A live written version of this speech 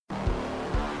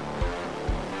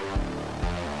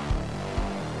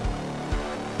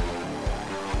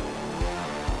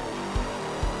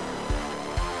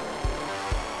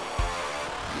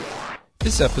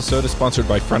This episode is sponsored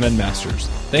by Front End Masters.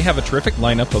 They have a terrific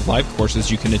lineup of live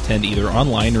courses you can attend either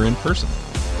online or in person.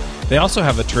 They also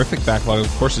have a terrific backlog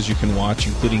of courses you can watch,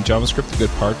 including JavaScript The Good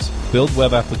Parts, Build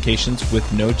Web Applications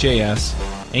with Node.js,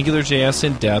 AngularJS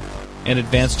in Depth, and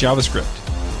Advanced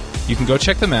JavaScript. You can go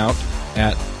check them out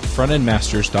at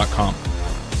frontendmasters.com.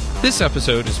 This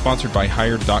episode is sponsored by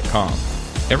Hired.com.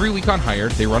 Every week on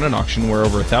Hired, they run an auction where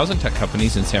over 1,000 tech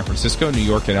companies in San Francisco, New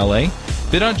York, and LA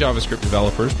bid on JavaScript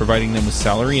developers, providing them with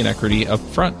salary and equity up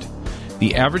front.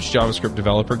 The average JavaScript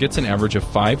developer gets an average of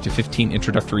 5 to 15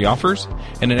 introductory offers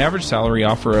and an average salary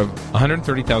offer of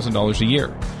 $130,000 a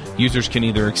year. Users can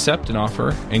either accept an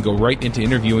offer and go right into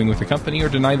interviewing with the company or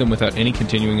deny them without any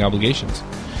continuing obligations.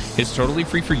 It's totally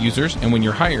free for users, and when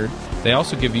you're hired, they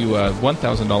also give you a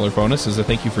 $1,000 bonus as a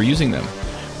thank you for using them.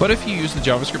 But if you use the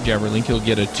JavaScript Jabber link, you'll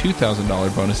get a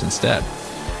 $2,000 bonus instead.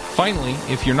 Finally,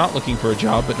 if you're not looking for a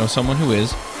job but know someone who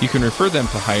is, you can refer them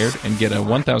to Hired and get a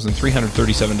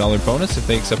 $1,337 bonus if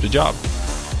they accept a job.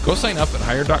 Go sign up at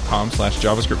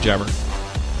hired.com/JavaScriptJabber.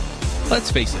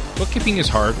 Let's face it, bookkeeping is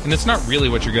hard, and it's not really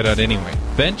what you're good at anyway.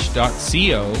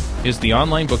 Bench.co is the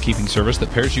online bookkeeping service that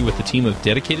pairs you with a team of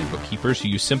dedicated bookkeepers who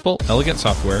use simple, elegant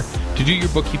software to do your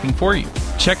bookkeeping for you.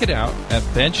 Check it out at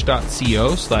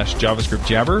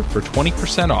bench.co/JavaScriptJabber for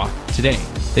 20% off today.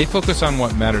 They focus on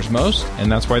what matters most, and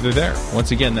that's why they're there.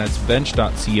 Once again, that's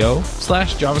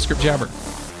bench.co/JavaScriptJabber.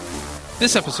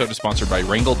 This episode is sponsored by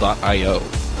Wrangle.io.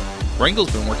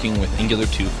 Wrangle's been working with Angular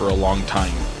 2 for a long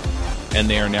time, and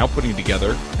they are now putting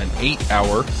together an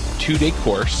 8-hour, 2-day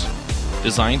course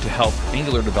designed to help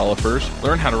Angular developers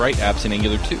learn how to write apps in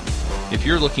Angular 2. If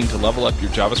you're looking to level up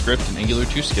your JavaScript and Angular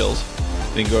 2 skills,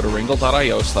 then go to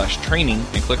wrangle.io/training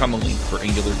and click on the link for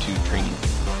Angular 2 training.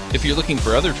 If you're looking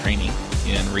for other training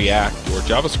in React or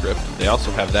JavaScript, they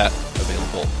also have that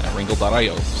available at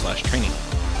wrangle.io/training.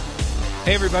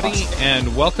 Hey everybody,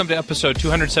 and welcome to episode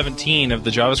 217 of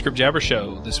the JavaScript Jabber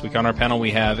Show. This week on our panel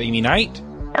we have Amy Knight.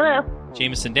 Hello.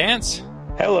 Jameson Dance.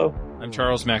 Hello. I'm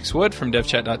Charles Max Wood from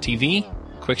devchat.tv.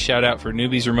 Quick shout out for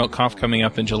Newbies Remote Conf coming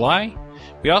up in July.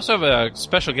 We also have a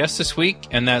special guest this week,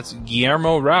 and that's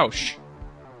Guillermo Rauch.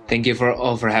 Thank you for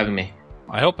having me.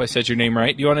 I hope I said your name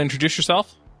right. Do you want to introduce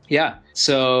yourself? Yeah.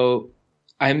 So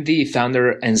I'm the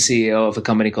founder and CEO of a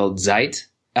company called Zeit.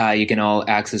 You can all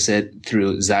access it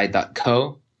through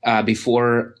Zeit.co.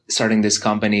 Before starting this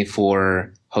company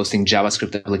for hosting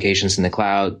JavaScript applications in the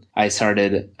cloud, I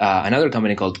started another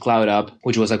company called CloudUp,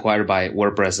 which was acquired by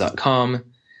WordPress.com.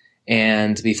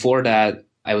 And before that,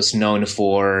 I was known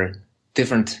for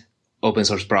different open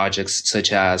source projects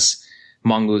such as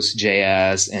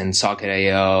Mongoose.js and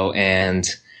Socket.io, and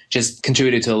just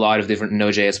contributed to a lot of different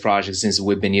Node.js projects since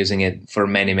we've been using it for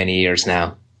many, many years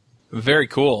now. Very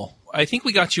cool. I think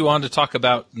we got you on to talk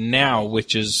about Now,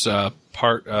 which is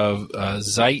part of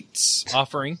Zeit's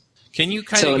offering. Can you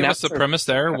kind of give us the premise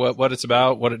there, what it's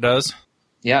about, what it does?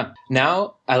 Yeah.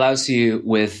 Now allows you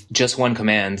with just one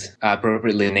command,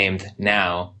 appropriately named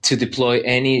Now, to deploy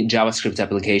any JavaScript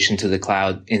application to the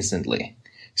cloud instantly.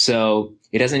 So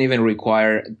it doesn't even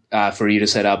require for you to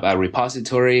set up a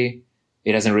repository.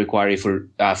 It doesn't require you for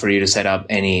you to set up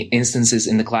any instances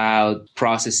in the cloud,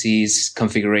 processes,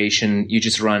 configuration. You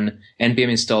just run npm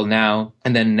install now,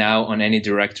 and then now on any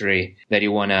directory that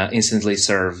you want to instantly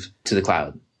serve to the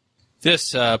cloud.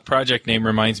 This project name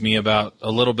reminds me a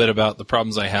little bit about the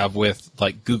problems I have with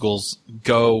like Google's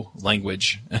Go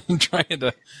language. I'm trying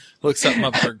to look something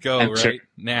up for Go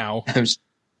now.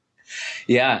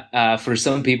 Yeah, for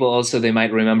some people also, they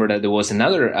might remember that there was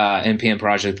another NPM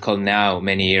project called Now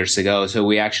many years ago. So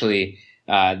they actually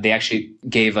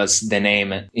gave us the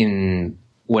name in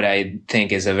what I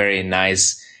think is a very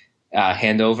nice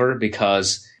handover,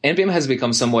 because NPM has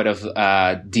become somewhat of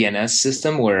a DNS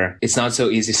system where it's not so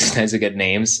easy sometimes to get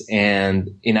names.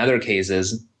 And in other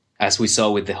cases, as we saw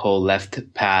with the whole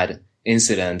left pad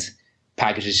incident,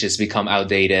 packages just become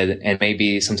outdated, and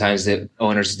maybe sometimes the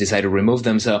owners decide to remove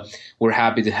them. So we're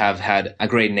happy to have had a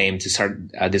great name to start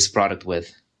this product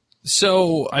with.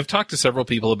 So I've talked to several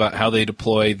people about how they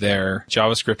deploy their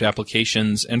JavaScript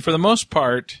applications, and for the most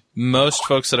part, most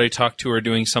folks that I talk to are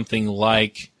doing something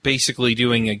like basically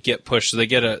doing a git push. So they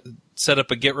set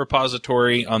up a Git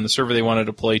repository on the server they want to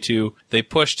deploy to. They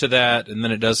push to that, and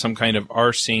then it does some kind of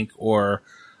rsync or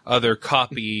other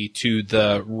copy to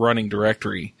the running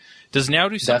directory. Does Now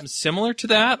do something similar to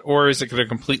that, or is it a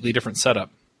completely different setup?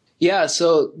 Yeah,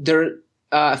 so there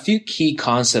are a few key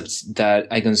concepts that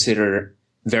I consider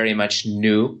very much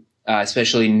new,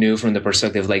 especially new from the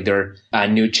perspective like there are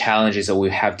new challenges that we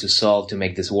have to solve to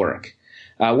make this work.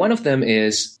 One of them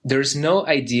is there's no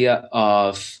idea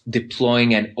of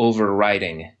deploying and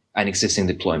overwriting an existing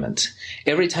deployment.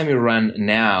 Every time you run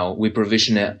now, we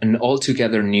provision an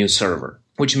altogether new server,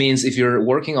 which means if you're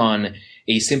working on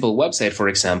a simple website, for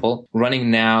example,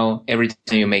 running now, every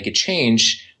time you make a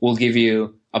change, will give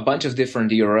you a bunch of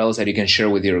different URLs that you can share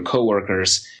with your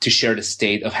coworkers to share the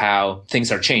state of how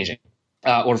things are changing.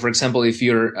 Or for example, if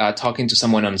you're talking to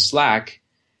someone on Slack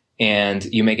and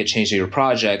you make a change to your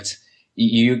project,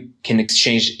 you can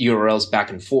exchange URLs back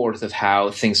and forth of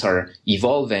how things are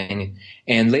evolving.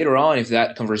 And later on, if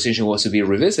that conversation was to be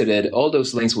revisited, all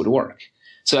those links would work.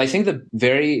 So I think the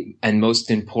very and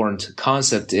most important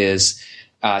concept is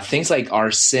things like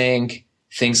rsync,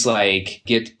 things like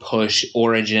git push,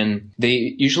 origin.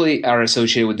 They usually are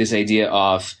associated with this idea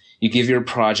of you give your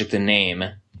project a name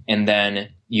and then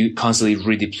you constantly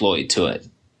redeploy to it.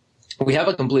 We have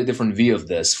a completely different view of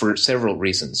this for several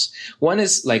reasons. One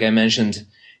is, like I mentioned,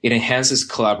 it enhances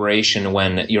collaboration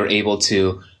when you're able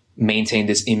to maintain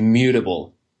this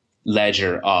immutable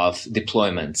ledger of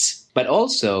deployments. But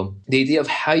also the idea of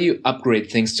how you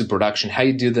upgrade things to production, how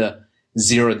you do the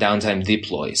zero downtime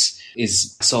deploys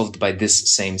is solved by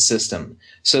this same system.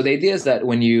 So the idea is that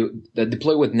when you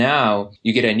deploy with now,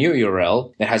 you get a new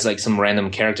URL that has like some random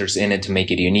characters in it to make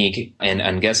it unique and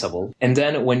unguessable. And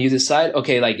then when you decide,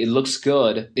 okay, like it looks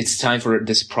good, it's time for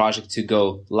this project to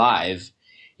go live,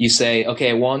 you say,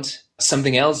 okay, I want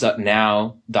something else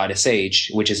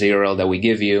 .now.sh, which is a URL that we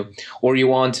give you, or you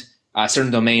want a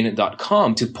certain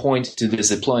domain.com to point to this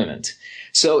deployment.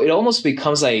 So it almost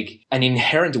becomes like an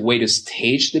inherent way to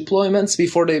stage deployments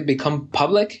before they become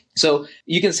public. So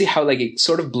you can see how like it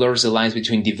sort of blurs the lines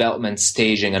between development,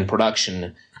 staging, and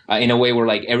production in a way where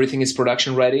like everything is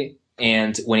production ready.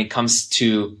 And when it comes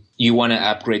to you want to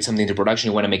upgrade something to production,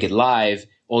 you want to make it live,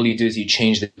 all you do is you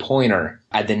change the pointer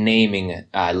at the naming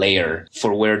layer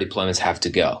for where deployments have to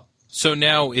go. So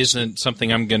now isn't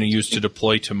something I'm going to use to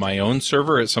deploy to my own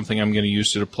server. It's something I'm going to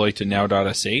use to deploy to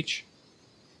now.sh?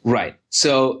 Right.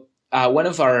 So one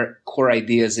of our core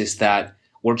ideas is that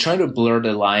we're trying to blur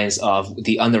the lines of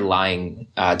the underlying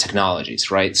technologies,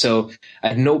 right? So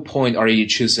at no point are you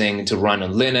choosing to run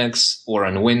on Linux or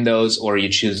on Windows, or you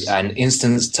choose an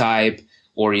instance type,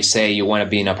 or you say you want to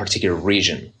be in a particular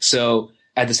region. So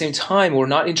at the same time, we're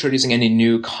not introducing any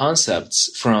new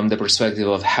concepts from the perspective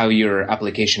of how your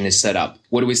application is set up.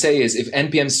 What we say is if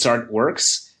npm start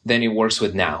works, then it works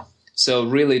with now. So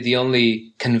really the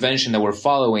only convention that we're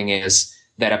following is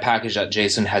that a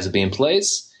package.json has to be in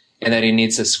place and that it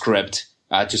needs a script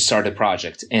to start the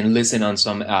project and listen on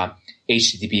some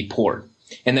HTTP port.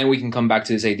 And then we can come back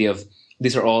to this idea of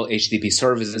these are all HTTP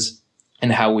services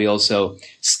and how we also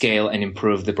scale and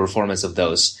improve the performance of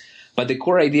those. But the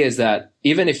core idea is that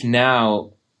even if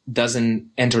now doesn't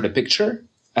enter the picture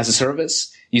as a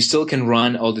service, you still can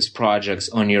run all these projects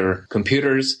on your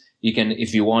computers. You can,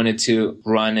 if you wanted to,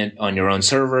 run it on your own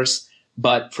servers.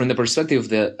 But from the perspective of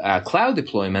the cloud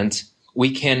deployment, we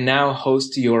can now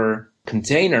host your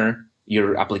container,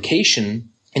 your application,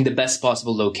 in the best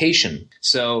possible location.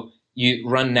 So you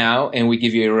run now, and we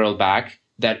give you a URL back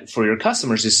that for your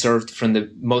customers is served from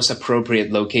the most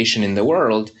appropriate location in the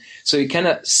world. So you kind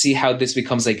of see how this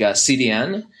becomes like a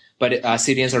CDN, but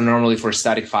CDNs are normally for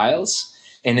static files.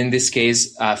 And in this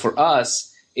case, for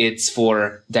us, it's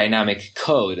for dynamic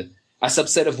code, a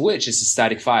subset of which is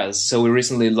static files. So we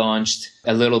recently launched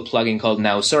a little plugin called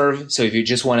NowServe. So if you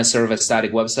just want to serve a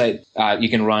static website, you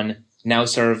can run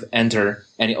NowServe, enter,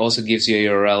 and it also gives you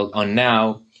a URL on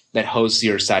Now that hosts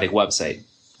your static website.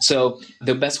 So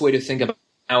the best way to think about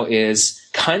Now is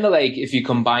kind of like if you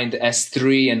combined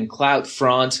S3 and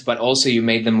CloudFront, but also you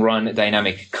made them run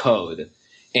dynamic code.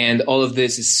 And all of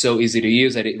this is so easy to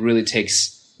use that it really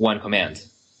takes one command.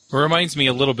 It reminds me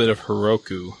a little bit of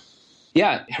Heroku.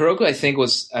 Yeah, Heroku, I think,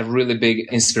 was a really big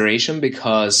inspiration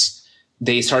because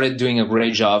they started doing a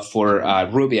great job for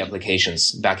Ruby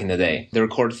applications back in the day. Their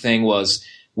core thing was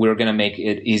we were going to make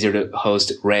it easier to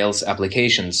host Rails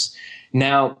applications.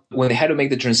 Now, when they had to make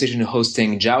the transition to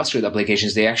hosting JavaScript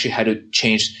applications, they actually had to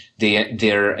change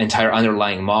their entire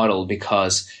underlying model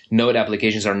because Node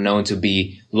applications are known to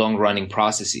be long-running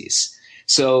processes.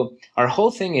 So our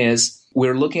whole thing is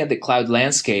we're looking at the cloud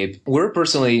landscape. We're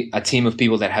personally a team of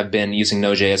people that have been using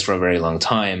Node.js for a very long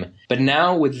time. But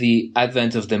now with the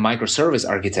advent of the microservice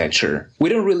architecture, we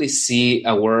don't really see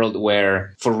a world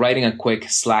where for writing a quick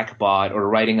Slack bot or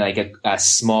writing like a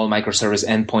small microservice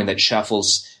endpoint that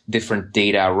shuffles different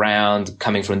data around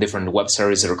coming from different web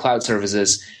services or cloud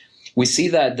services, we see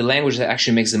that the language that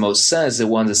actually makes the most sense is the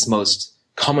one that's most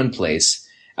commonplace.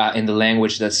 In the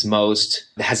language that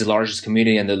has the largest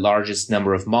community and the largest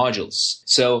number of modules.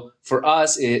 So for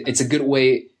us, it's a good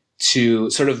way to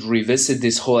sort of revisit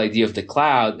this whole idea of the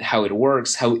cloud, how it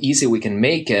works, how easy we can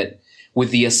make it,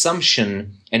 with the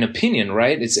assumption and opinion,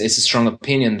 right? It's a strong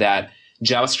opinion that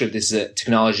JavaScript is a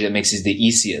technology that makes it the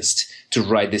easiest to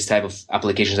write this type of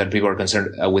applications that people are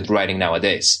concerned with writing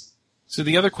nowadays. So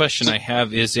the other question I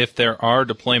have is if there are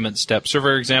deployment steps. So,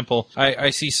 for example, I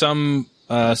see some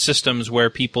systems where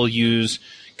people use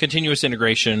continuous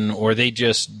integration, or they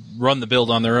just run the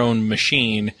build on their own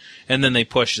machine, and then they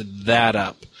push that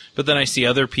up. But then I see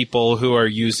other people who are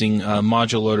using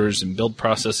module loaders and build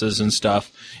processes and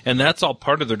stuff, and that's all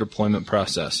part of their deployment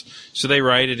process. So they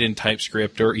write it in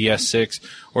TypeScript or ES6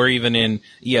 or even in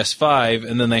ES5,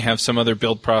 and then they have some other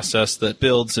build process that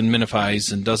builds and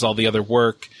minifies and does all the other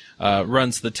work,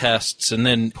 runs the tests, and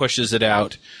then pushes it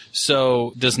out.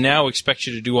 So does Now expect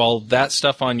you to do all that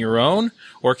stuff on your own,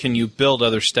 or can you build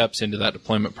other steps into that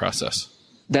deployment process?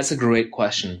 That's a great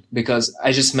question, because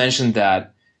I just mentioned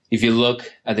that if you look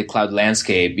at the cloud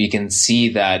landscape, you can see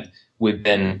that we've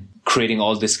been creating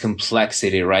all this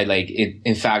complexity, right? Like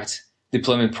in fact,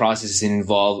 deployment processes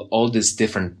involve all these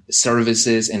different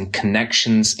services and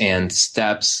connections and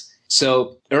steps.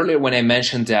 So earlier when I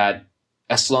mentioned that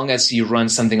as long as you run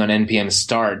something on npm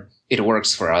start, it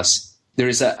works for us, there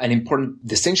is an important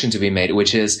distinction to be made,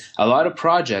 which is a lot of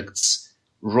projects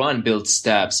run build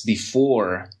steps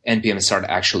before npm start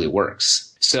actually works.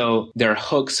 So there are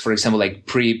hooks, for example, like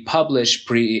pre-publish,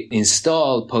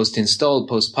 pre-install, post-install,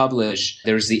 post-publish.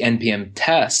 There's the npm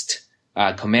test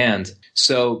command.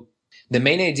 So the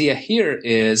main idea here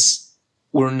is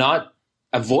we're not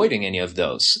avoiding any of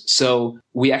those. So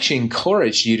we actually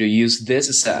encourage you to use this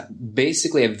as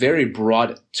basically a very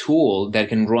broad tool that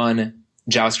can run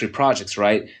JavaScript projects,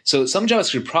 right? So some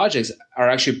JavaScript projects are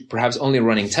actually perhaps only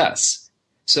running tests.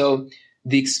 So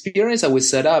the experience that we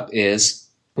set up is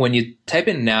when you type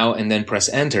in now and then press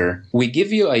enter, we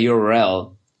give you a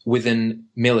URL within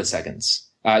milliseconds.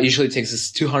 Usually it takes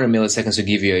us 200 milliseconds to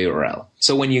give you a URL.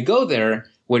 So when you go there,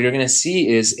 what you're going to see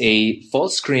is a full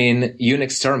screen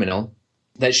Unix terminal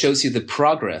that shows you the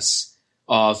progress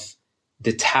of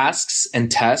the tasks and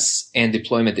tests and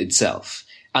deployment itself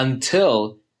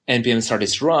until npm start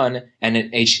is run and an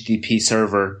HTTP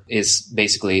server is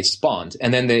basically spawned.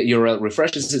 And then the URL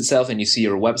refreshes itself and you see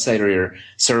your website or your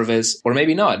service, or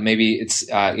maybe not. Maybe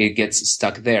it gets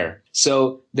stuck there.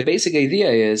 So the basic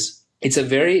idea is it's a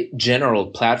very general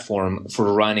platform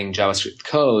for running JavaScript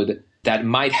code that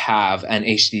might have an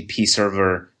HTTP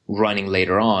server running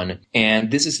later on.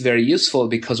 And this is very useful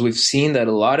because we've seen that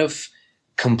a lot of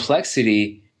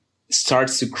complexity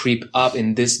starts to creep up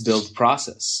in this build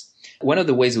process. One of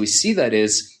the ways we see that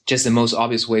is just the most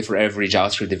obvious way for every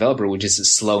JavaScript developer, which is the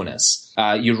slowness.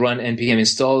 You run npm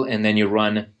install and then you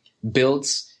run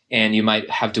builds and you might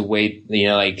have to wait,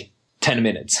 like 10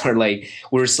 minutes or like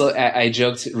I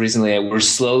joked recently, we're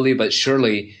slowly but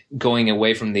surely going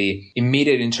away from the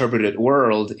immediate interpreted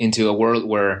world into a world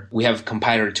where we have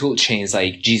compiler tool chains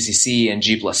like GCC and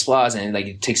G++, and like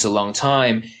it takes a long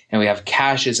time, and we have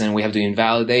caches and we have to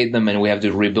invalidate them and we have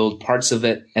to rebuild parts of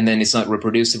it, and then it's not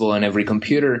reproducible on every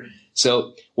computer.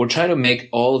 So we're trying to make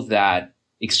all of that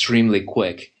extremely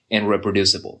quick and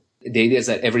reproducible. The idea is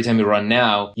that every time you run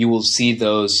now, you will see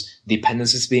those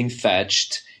dependencies being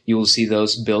fetched. You will see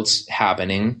those builds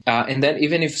happening. And then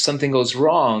even if something goes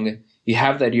wrong, you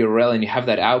have that URL and you have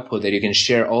that output that you can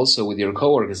share also with your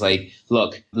coworkers. Like,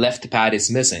 look, left pad is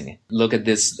missing. Look at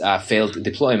this failed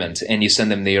deployment, and you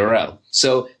send them the URL.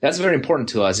 So that's very important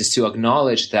to us, is to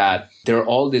acknowledge that there are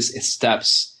all these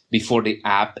steps before the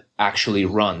app actually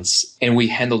runs, and we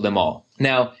handle them all.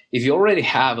 Now, if you already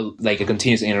have like a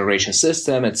continuous integration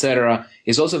system, etc.,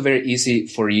 it's also very easy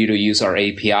for you to use our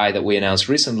API that we announced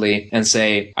recently and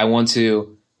say, I want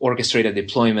to orchestrate a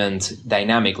deployment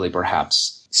dynamically,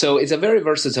 perhaps. So it's a very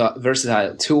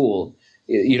versatile tool.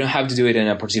 You don't have to do it in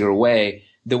a particular way.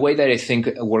 The way that I think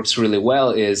works really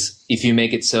well is if you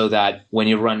make it so that when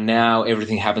you run now,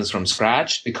 everything happens from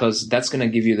scratch, because that's going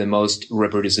to give you the most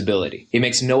reproducibility. It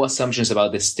makes no assumptions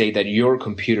about the state that your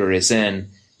computer is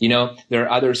in. There are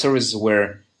other services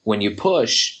where when you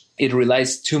push, it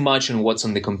relies too much on what's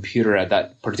on the computer at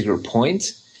that particular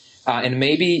point. And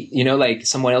maybe, like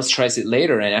someone else tries it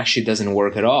later and actually doesn't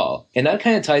work at all. And that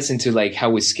kind of ties into like how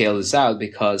we scale this out,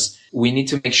 because we need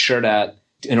to make sure that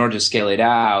in order to scale it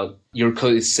out, your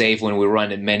code is safe when we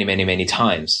run it many, many, many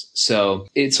times. So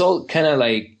it's all kind of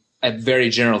like a very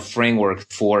general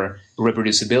framework for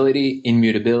reproducibility,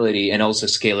 immutability, and also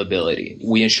scalability.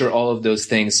 We ensure all of those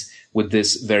things with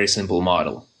this very simple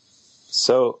model.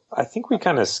 So I think we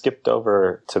kind of skipped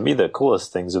over, to me, the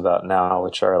coolest things about Now,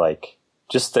 which are like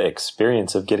just the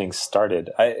experience of getting started.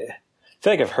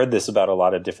 feel like I've heard this about a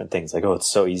lot of different things. Like, oh,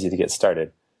 it's so easy to get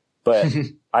started. But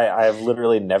I've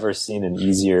literally never seen an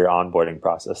easier onboarding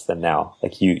process than now.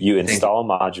 Like you install a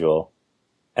module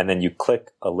and then you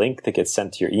click a link that gets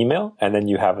sent to your email and then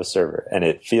you have a server and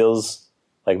it feels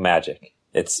like magic.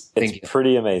 It's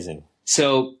pretty amazing.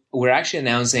 So we're actually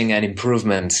announcing an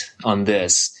improvement on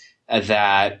this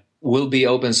that will be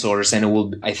open source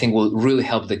and I think will really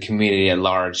help the community at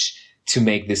large to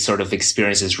make this sort of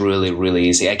experiences really, really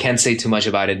easy. I can't say too much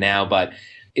about it now, but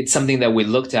it's something that we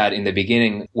looked at in the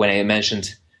beginning when I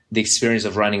mentioned the experience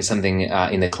of running something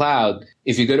in the cloud.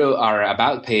 If you go to our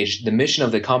About page, the mission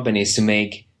of the company is to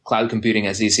make cloud computing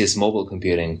as easy as mobile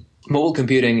computing. Mobile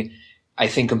computing, I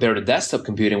think compared to desktop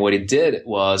computing, what it did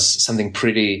was something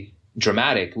pretty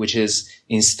dramatic, which is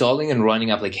installing and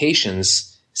running applications.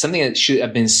 Something that should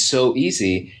have been so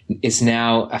easy is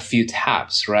now a few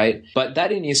taps, right? But that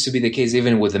didn't used to be the case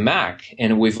even with the Mac.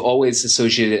 And we've always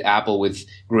associated Apple with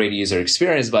great user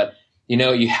experience. But,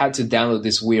 you had to download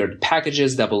these weird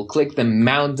packages, double click them,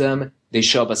 mount them. They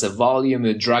show up as a volume.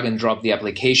 You drag and drop the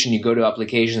application. You go to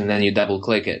application and then you double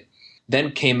click it.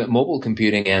 Then came mobile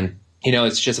computing and,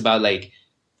 it's just about like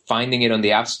finding it on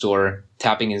the App Store,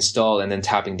 tapping install, and then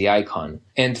tapping the icon.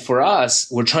 And for us,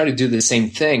 we're trying to do the same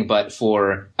thing, but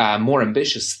for more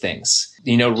ambitious things.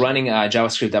 Running a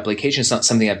JavaScript application is not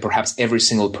something that perhaps every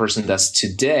single person does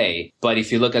today. But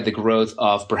if you look at the growth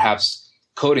of perhaps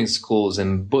coding schools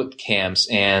and boot camps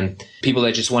and people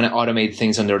that just want to automate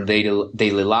things on their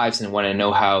daily lives and want to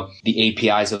know how the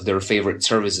APIs of their favorite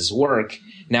services work,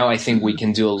 now I think we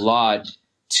can do a lot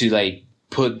to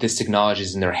put these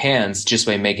technologies in their hands just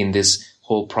by making this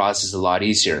whole process a lot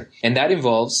easier. And that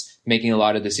involves making a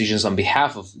lot of decisions on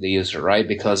behalf of the user, right?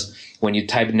 Because when you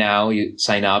type now, you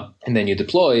sign up and then you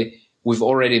deploy, we've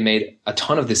already made a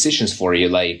ton of decisions for you.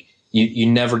 Like you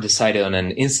never decided on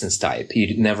an instance type.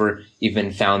 You never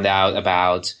even found out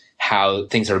about how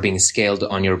things are being scaled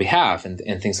on your behalf and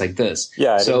things like this.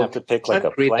 Yeah, I didn't have to pick like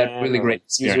a plan that really great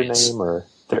experience. Username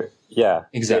yeah,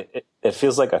 exactly. It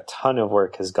feels like a ton of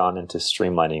work has gone into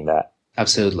streamlining that.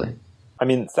 Absolutely. I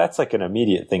mean, that's like an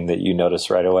immediate thing that you notice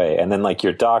right away. And then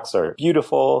your docs are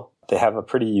beautiful. They have a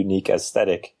pretty unique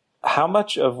aesthetic. How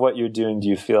much of what you're doing do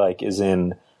you feel like is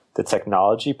in the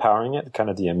technology powering it, kind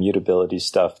of the immutability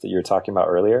stuff that you were talking about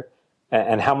earlier?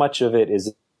 And how much of it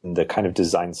is in the kind of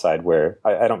design side where,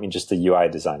 I don't mean just the UI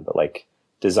design, but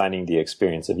designing the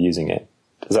experience of using it?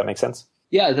 Does that make sense?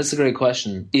 Yeah, that's a great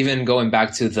question. Even going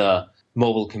back to the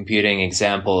mobile computing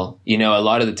example, a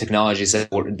lot of the technologies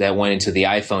that went into the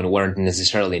iPhone weren't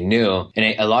necessarily new.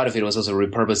 And a lot of it was also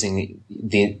repurposing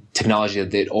the technology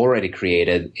that they'd already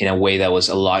created in a way that was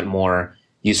a lot more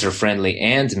user-friendly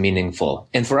and meaningful.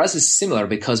 And for us, it's similar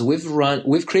because we've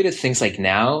created things like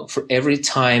now for every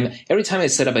time I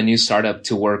set up a new startup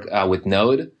to work with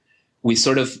Node, we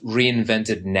sort of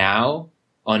reinvented now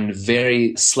on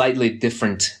very slightly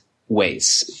different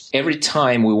ways. Every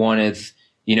time we wanted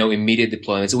immediate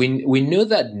deployments. We knew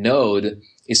that Node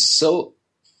is so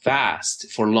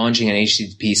fast for launching an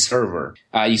HTTP server.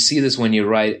 You see this when you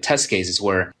write test cases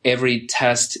where every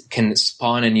test can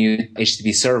spawn a new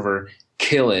HTTP server,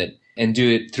 kill it, and do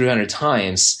it 300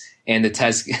 times, and the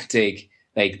test can take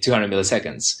 200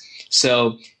 milliseconds.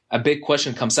 So a big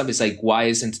question comes up is why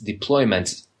isn't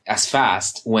deployment as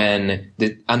fast when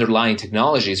the underlying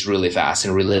technology is really fast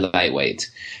and really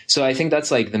lightweight? So I think that's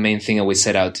the main thing that we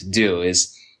set out to do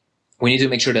is we need to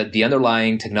make sure that the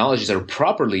underlying technologies are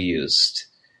properly used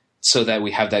so that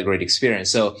we have that great experience.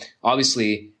 So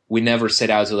obviously we never set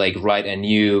out to write a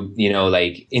new,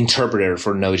 interpreter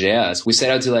for Node.js. We set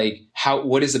out to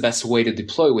what is the best way to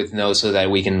deploy with Node so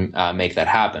that we can make that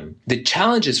happen. The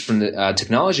challenges from the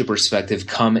technology perspective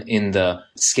come in the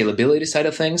scalability side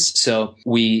of things. So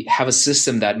we have a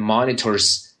system that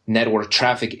monitors network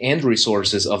traffic and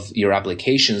resources of your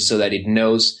applications so that it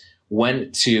knows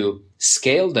when to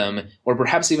scale them or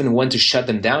perhaps even when to shut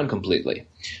them down completely.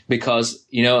 Because,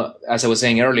 as I was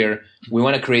saying earlier, we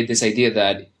want to create this idea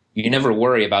that you never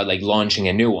worry about launching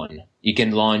a new one. You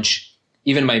can launch,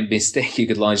 even by mistake, you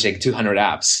could launch 200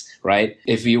 apps, right?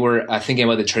 If you were thinking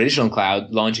about the traditional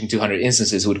cloud, launching 200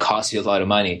 instances would cost you a lot of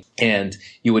money and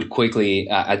you would quickly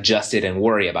adjust it and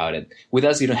worry about it. With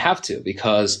us, you don't have to,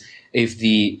 because if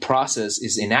the process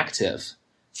is inactive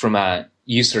from a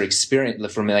user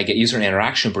experience, from a user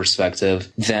interaction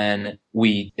perspective, then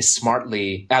we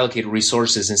smartly allocate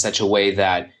resources in such a way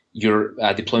that your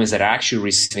deployments that are actually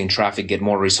receiving traffic get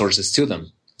more resources to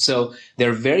them. So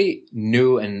they're very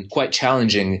new and quite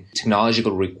challenging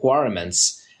technological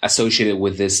requirements associated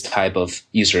with this type of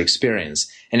user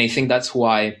experience. And I think that's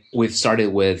why we've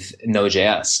started with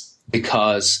Node.js.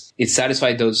 because it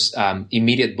satisfied those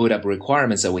immediate boot up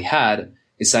requirements that we had.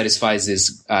 It satisfies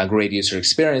this great user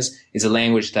experience. It's a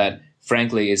language that,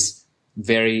 frankly, is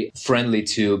very friendly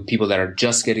to people that are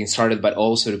just getting started, but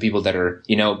also to people that are,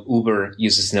 Uber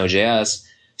uses Node.js.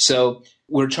 So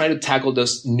we're trying to tackle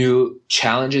those new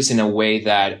challenges in a way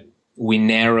that we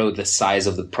narrow the size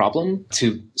of the problem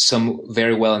to some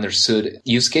very well understood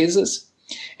use cases.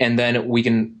 And then we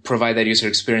can provide that user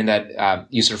experience, that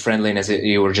user friendliness that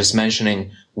you were just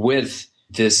mentioning, with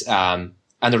this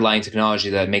underlying technology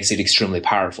that makes it extremely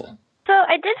powerful. So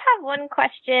I did have one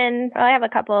question. Well, I have a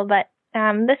couple, but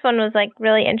this one was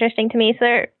really interesting to me. So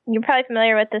you're probably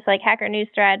familiar with this Hacker News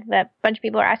thread that a bunch of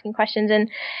people are asking questions in.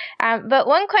 But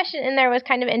one question in there was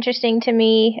kind of interesting to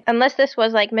me, unless this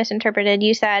was misinterpreted.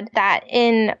 You said that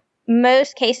in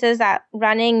most cases that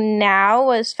running now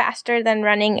was faster than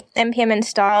running npm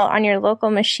install on your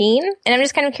local machine. And I'm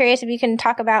just kind of curious if you can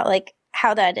talk about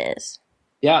how that is.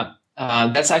 Yeah.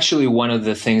 That's actually one of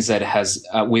the things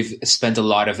that we've spent a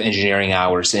lot of engineering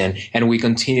hours in, and we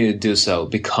continue to do so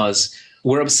because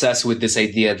we're obsessed with this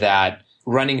idea that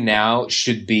running now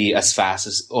should be as fast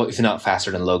as, or if not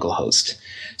faster than localhost.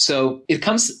 So it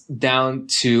comes down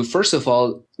to, first of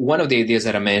all, one of the ideas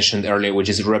that I mentioned earlier, which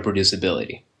is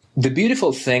reproducibility. The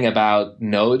beautiful thing about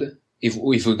Node, if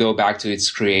we go back to its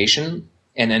creation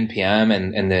and NPM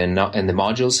and the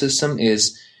module system,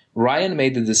 is Ryan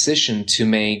made the decision to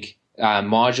make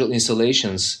module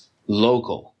installations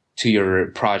local to your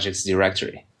project's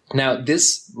directory. Now,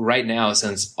 this right now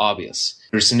sounds obvious.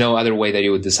 There's no other way that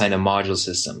you would design a module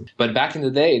system. But back in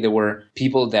the day, there were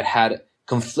people that had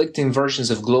conflicting versions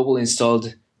of global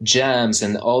installed gems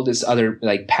and all these other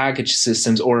package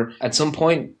systems, or at some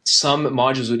point, some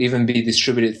modules would even be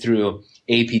distributed through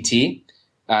APT,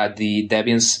 the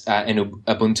Debian's and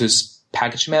Ubuntu's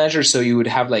package manager. So you would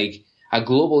have a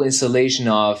global installation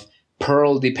of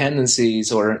Perl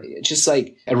dependencies, or just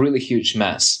a really huge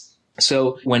mess.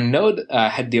 So when Node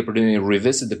had the opportunity to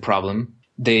revisit the problem,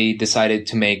 they decided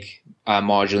to make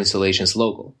module installations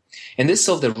local. And this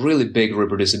solved a really big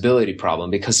reproducibility problem,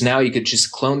 because now you could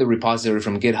just clone the repository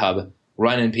from GitHub,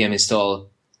 run npm install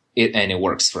it, and it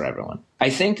works for everyone. I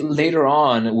think later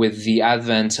on, with the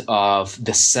advent of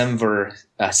the Semver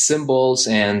symbols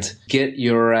and Git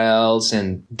URLs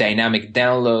and dynamic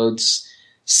downloads,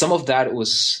 some of that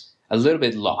was a little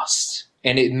bit lost.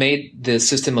 And it made the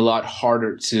system a lot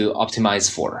harder to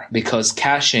optimize for, because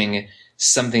caching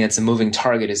something that's a moving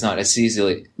target is not as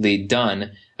easily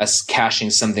done as caching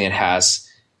something that has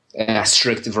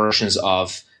strict versions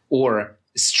of, or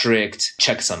strict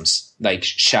checksums like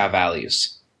SHA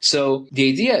values. So the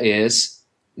idea is,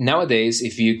 nowadays,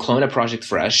 if you clone a project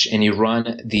fresh and you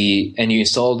and you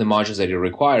install the modules that it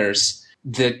requires,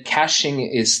 the caching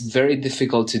is very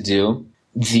difficult to do.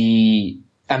 The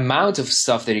amount of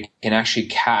stuff that you can actually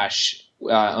cache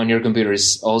on your computer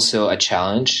is also a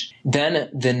challenge. Then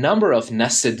the number of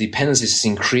nested dependencies has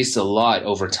increased a lot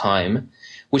over time,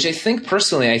 which I think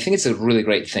it's a really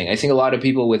great thing. I think a lot of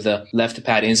people with the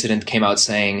left-pad incident came out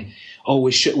saying, oh,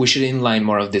 we should inline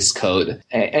more of this code.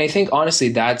 And I think, honestly,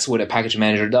 that's what a package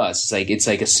manager does. It's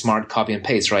like a smart copy and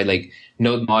paste, right?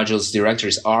 Node modules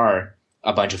directories are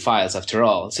a bunch of files after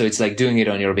all. So it's doing it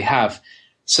on your behalf.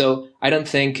 So I don't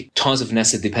think tons of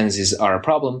nested dependencies are a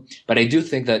problem, but I do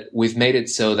think that we've made it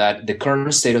so that the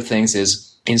current state of things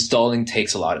is installing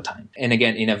takes a lot of time. And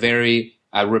again, in a very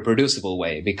reproducible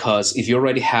way, because if you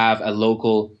already have a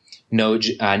local Node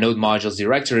modules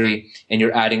directory and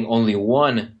you're adding only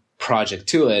one project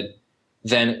to it,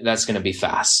 then that's going to be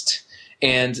fast.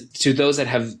 And to those that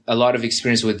have a lot of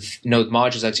experience with Node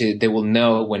modules, actually, they will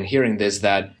know when hearing this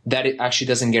that it actually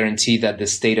doesn't guarantee that the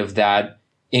state of that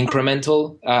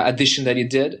incremental addition that you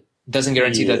did doesn't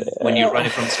guarantee that when you run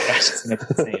it from scratch, it's going to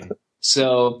be the same.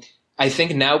 So I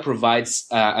think now provides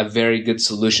a very good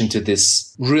solution to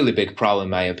this really big problem, in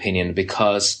my opinion,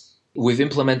 because we've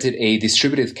implemented a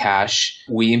distributed cache.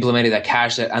 We implemented a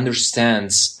cache that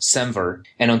understands Semver.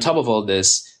 And on top of all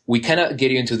this, we cannot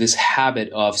get you into this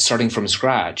habit of starting from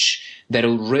scratch that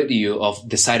will rid you of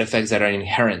the side effects that are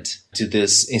inherent to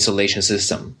this installation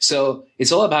system. So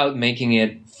it's all about making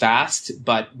it fast,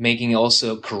 but making it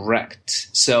also correct.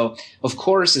 So of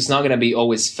course, it's not going to be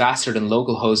always faster than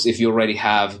localhost if you already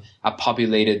have a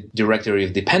populated directory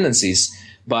of dependencies,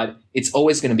 but it's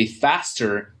always going to be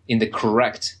faster in the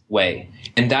correct way.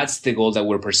 And that's the goal that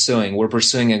we're pursuing. We're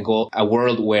pursuing a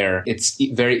world where it's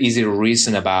very easy to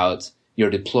reason about your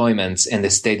deployments and the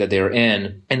state that they're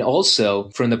in. And also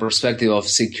from the perspective of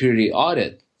security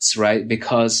audits, right?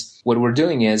 Because what we're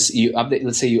doing is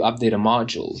let's say you update a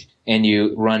module and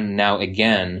you run now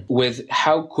again. With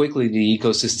how quickly the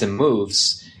ecosystem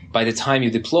moves, by the time you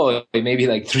deploy, maybe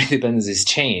like 3 dependencies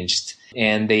changed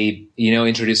and they,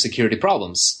 introduce security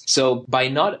problems. So by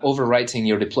not overwriting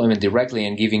your deployment directly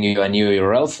and giving you a new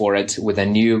URL for it with a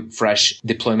new fresh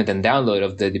deployment and download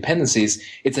of the dependencies,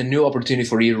 it's a new opportunity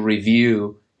for you to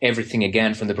review everything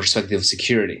again from the perspective of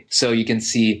security. So you can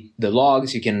see the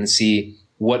logs, you can see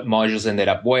what modules ended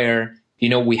up where.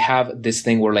 We have this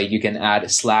thing where like you can add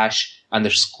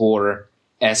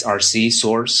 /_src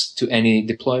source to any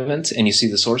deployment and you see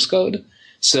the source code.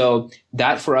 So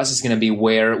that for us is going to be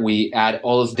where we add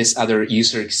all of this other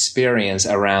user experience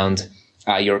around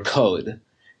your code.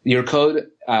 Your code,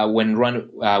 when run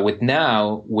with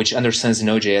Now, which understands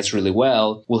Node.js really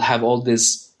well, will have all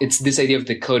this. It's this idea of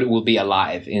the code will be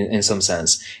alive in some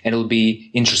sense, and it'll be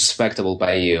introspectable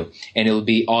by you, and it'll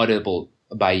be audible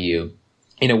by you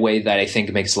in a way that I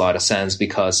think makes a lot of sense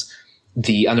because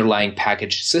the underlying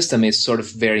package system is sort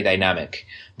of very dynamic.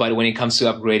 But when it comes to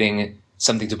upgrading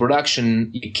something to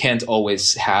production, you can't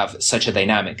always have such a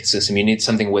dynamic system. You need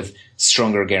something with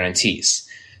stronger guarantees.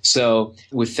 So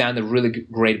we found a really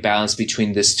great balance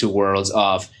between these two worlds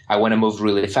of I want to move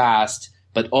really fast,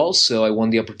 but also I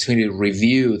want the opportunity to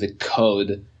review the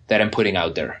code that I'm putting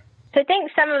out there. So I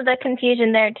think some of the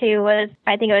confusion there too was,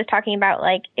 I think it was talking about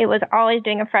like it was always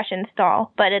doing a fresh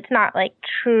install, but it's not like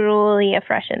truly a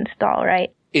fresh install,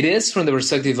 right? It is from the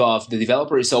perspective of the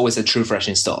developer is always a true fresh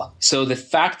install. So the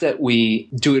fact that we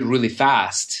do it really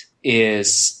fast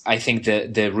is, I think,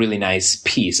 the really nice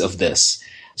piece of this.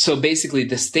 So basically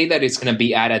the state that it's going to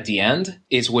be at the end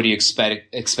is what you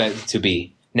expect it to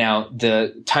be. Now,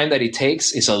 the time that it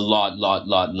takes is a lot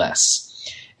less.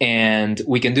 And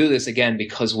we can do this again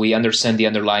because we understand the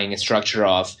underlying structure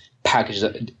of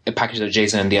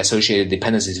package.json and the associated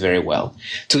dependencies very well.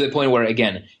 To the point where,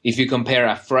 again, if you compare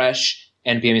a fresh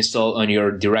npm install on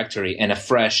your directory and a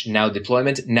fresh Now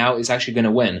deployment, Now is actually going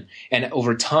to win. And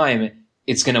over time,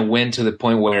 it's going to win to the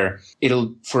point where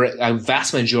it'll, for a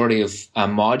vast majority of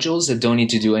modules that don't need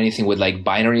to do anything with like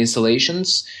binary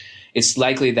installations, it's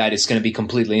likely that it's going to be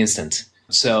completely instant.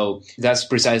 So that's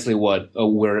precisely what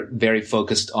we're very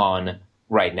focused on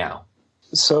right now.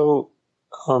 So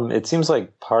it seems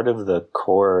like part of the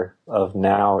core of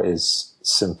Now is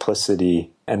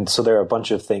simplicity. And so there are a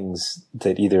bunch of things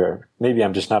that either, maybe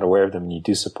I'm just not aware of them and you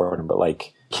do support them, but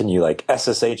like, can you like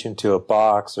SSH into a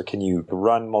box or can you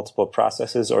run multiple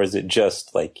processes? Or is it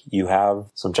just like you have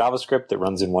some JavaScript that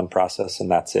runs in one process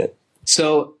and that's it?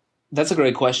 So that's a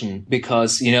great question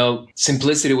because,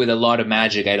 simplicity with a lot of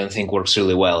magic, I don't think works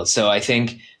really well. So I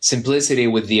think simplicity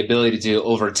with the ability to,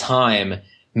 over time,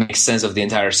 make sense of the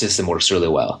entire system works really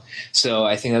well. So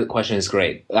I think that question is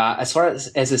great. As far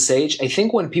as SSH, I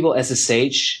think when people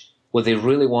SSH, what they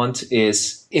really want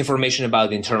is information about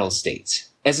the internal state.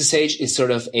 SSH is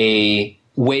sort of a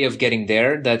way of getting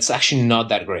there that's actually not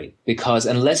that great because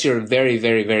unless you're very,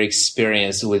 very, very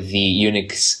experienced with the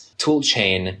Unix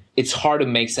toolchain, it's hard to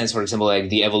make sense, for example, like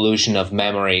the evolution of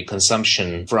memory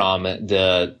consumption from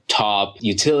the top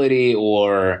utility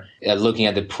or looking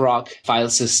at the proc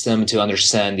file system to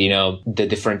understand, the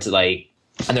different like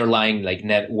underlying like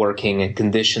networking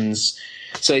conditions.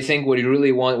 So I think what you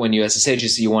really want when you SSH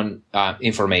is you want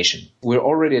information. We're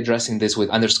already addressing this with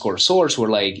 _source where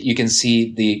like you can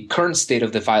see the current state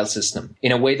of the file system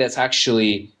in a way that's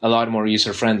actually a lot more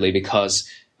user friendly because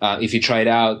if you try it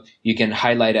out, you can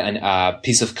highlight a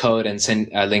piece of code and send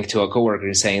a link to a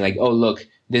coworker saying like, oh, look,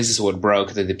 this is what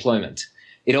broke the deployment.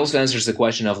 It also answers the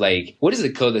question of like, what is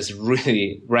the code that's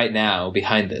really right now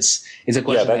behind this? It's a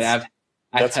question that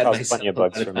I've had caused plenty of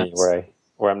bugs for me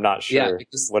where I'm not sure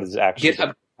what is actually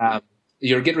GitHub.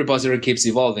 Your Git repository keeps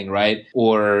evolving, right?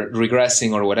 Or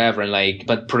regressing or whatever. And like,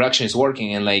 but production is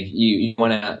working and like you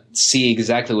want to see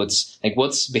exactly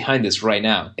what's behind this right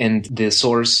now. And the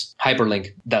source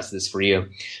hyperlink does this for you.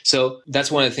 So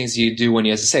that's one of the things you do when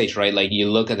you SSH, right? Like you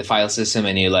look at the file system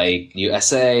and you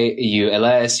SA, you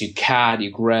ls, you cat,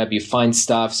 you grep, you find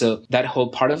stuff. So that whole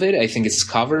part of it, I think is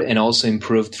covered and also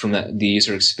improved from the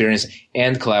user experience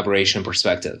and collaboration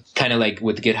perspective. Kind of like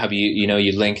with GitHub,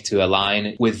 you link to a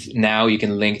line. With Now, you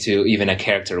can link to even a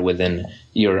character within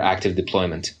your active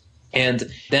deployment. And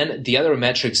then the other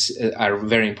metrics are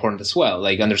very important as well,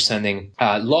 like understanding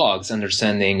logs,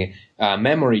 understanding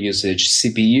memory usage,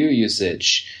 CPU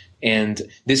usage. And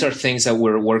these are things that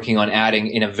we're working on adding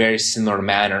in a very similar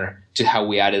manner to how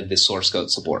we added the source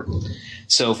code support.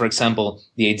 So, for example,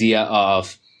 the idea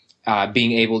of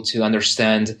being able to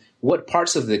understand what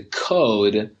parts of the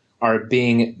code are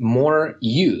being more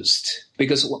used.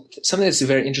 Because something that's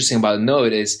very interesting about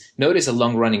Node is a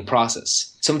long-running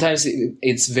process. Sometimes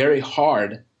it's very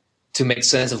hard to make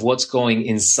sense of what's going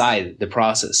inside the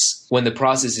process. When the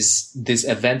process is this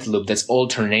event loop that's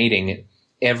alternating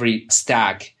every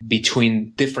stack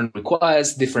between different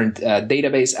requests, different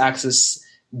database access,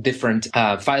 different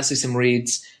file system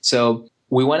reads. So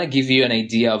we want to give you an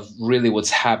idea of really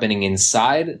what's happening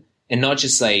inside, and not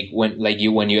just like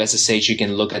when you SSH, you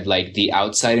can look at like the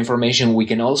outside information. We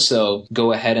can also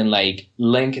go ahead and like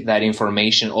link that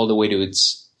information all the way to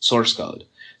its source code.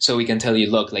 So we can tell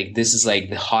you, look, like this is like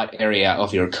the hot area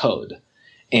of your code.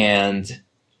 And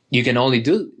you can only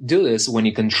do this when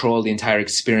you control the entire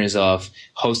experience of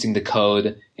hosting the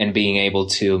code and being able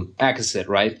to access it,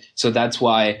 right? So that's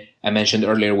why I mentioned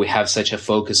earlier we have such a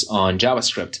focus on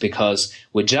JavaScript, because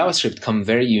with JavaScript come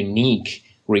very unique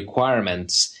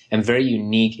requirements and very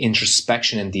unique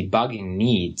introspection and debugging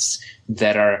needs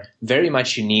that are very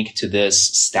much unique to this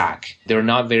stack. They're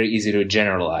not very easy to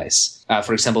generalize.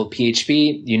 For example,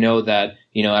 PHP, you know that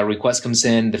a request comes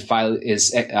in, the file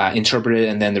is interpreted,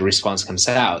 and then the response comes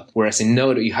out. Whereas in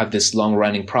Node, you have this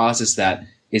long-running process that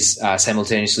is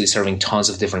simultaneously serving tons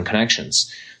of different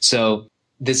connections. So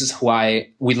this is why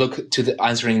we look to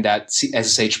answering that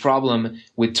SSH problem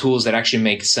with tools that actually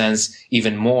make sense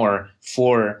even more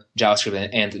for JavaScript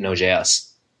and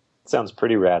Node.js. Sounds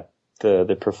pretty rad,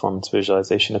 the performance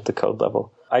visualization at the code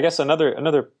level. I guess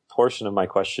another portion of my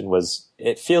question was,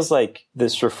 it feels like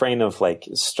this refrain of like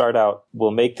start out will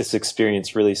make this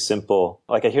experience really simple.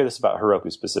 Like I hear this about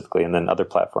Heroku specifically, and then other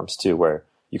platforms too, where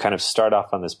you kind of start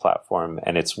off on this platform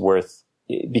and it's worth,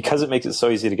 because it makes it so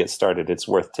easy to get started, it's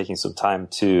worth taking some time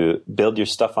to build your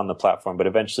stuff on the platform. But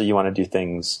eventually you want to do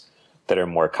things that are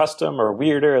more custom or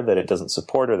weirder, that it doesn't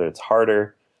support, or that it's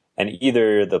harder. And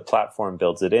either the platform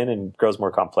builds it in and grows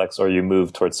more complex, or you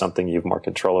move towards something you have more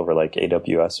control over, like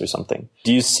AWS or something.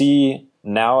 Do you see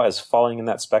now as falling in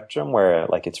that spectrum where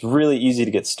like it's really easy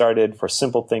to get started for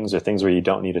simple things or things where you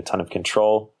don't need a ton of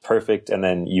control? Perfect. And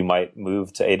then you might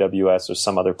move to AWS or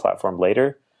some other platform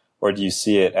later? Or do you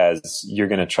see it as you're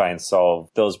going to try and solve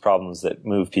those problems that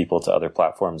move people to other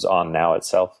platforms on now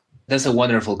itself? That's a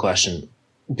wonderful question,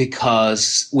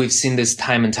 because we've seen this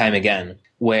time and time again,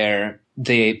 where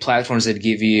the platforms that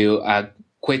give you a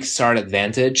quick start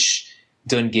advantage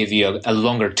don't give you a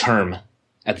longer term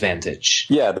advantage.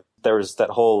 Yeah, there was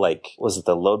that whole, like, was it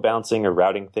the load balancing or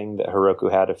routing thing that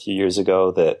Heroku had a few years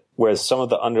ago, that whereas some of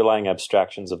the underlying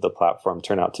abstractions of the platform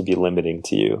turn out to be limiting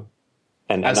to you.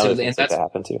 And absolutely, and that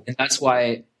happen too. And that's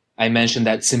why I mentioned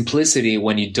that simplicity,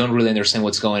 when you don't really understand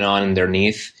what's going on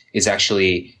underneath, is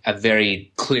actually a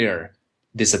very clear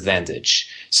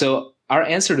disadvantage. So our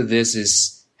answer to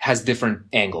this has different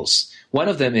angles. One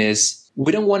of them is,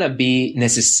 we don't want to be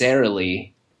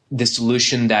necessarily the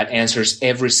solution that answers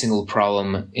every single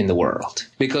problem in the world.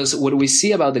 Because what we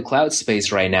see about the cloud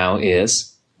space right now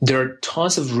is there are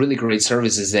tons of really great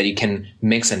services that you can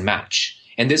mix and match.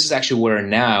 And this is actually where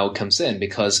now comes in,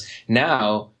 because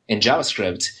now in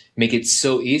JavaScript make it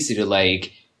so easy to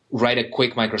like write a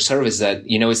quick microservice that,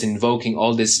 is invoking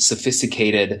all these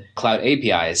sophisticated cloud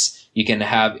APIs. You can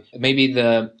have maybe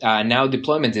the now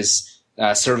deployment is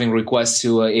serving requests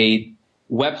to a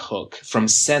webhook from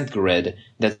SendGrid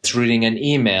that's reading an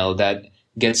email that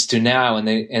gets to now and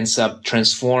then ends up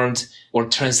transformed or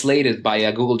translated by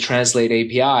a Google Translate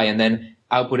API and then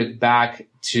outputted back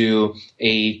to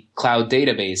a cloud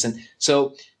database. And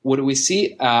so what we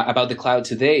see about the cloud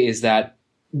today is that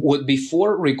what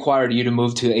before required you to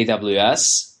move to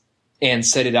AWS and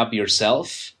set it up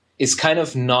yourself is kind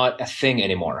of not a thing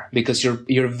anymore, because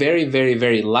you're very, very,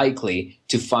 very likely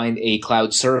to find a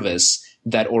cloud service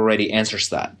that already answers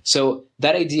that. So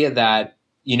that idea that,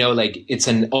 like it's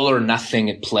an all or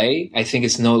nothing play, I think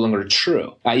is no longer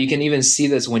true. You can even see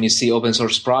this when you see open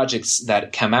source projects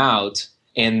that come out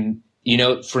and,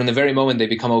 from the very moment they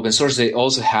become open source, they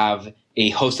also have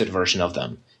a hosted version of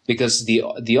them. Because the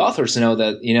authors know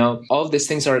that, all of these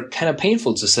things are kind of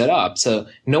painful to set up. So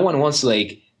no one wants to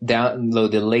like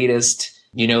download the latest,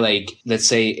 let's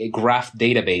say a graph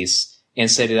database and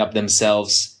set it up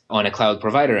themselves on a cloud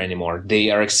provider anymore. They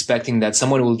are expecting that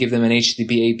someone will give them an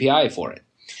HTTP API for it.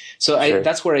 So sure.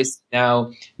 That's where it's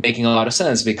now making a lot of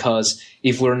sense, because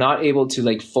if we're not able to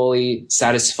like fully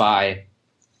satisfy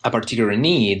a particular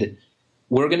need,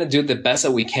 we're going to do the best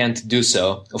that we can to do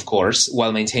so, of course,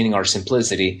 while maintaining our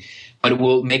simplicity. But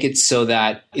we'll make it so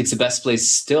that it's the best place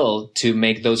still to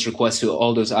make those requests to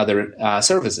all those other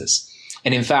services.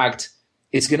 And in fact,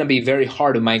 it's going to be very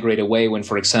hard to migrate away when,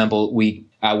 for example,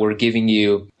 we're giving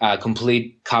you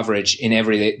complete coverage in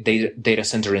every data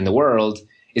center in the world.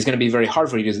 It's going to be very hard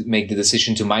for you to make the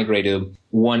decision to migrate to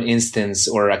one instance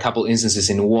or a couple instances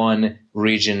in one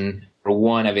region or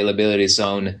one availability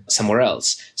zone somewhere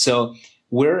else. So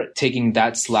we're taking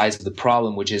that slice of the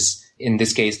problem, which is in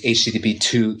this case,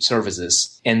 HTTP2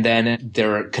 services, and then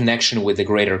their connection with the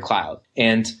greater cloud.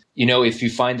 And, if you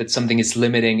find that something is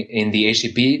limiting in the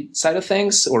HTTP side of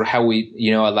things, or how we,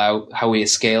 how we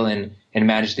scale and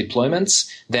manage deployments,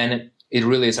 then it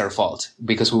really is our fault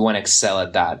because we want to excel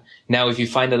at that. Now, if you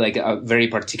find that like a very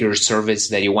particular service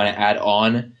that you want to add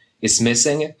on is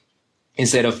missing,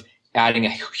 instead of adding a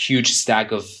huge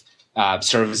stack of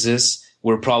services,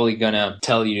 we're probably going to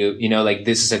tell you,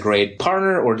 this is a great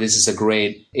partner or this is a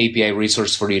great API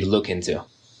resource for you to look into.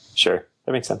 Sure.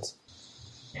 That makes sense.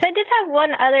 So I just have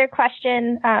one other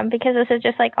question, because this is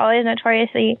just like always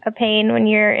notoriously a pain when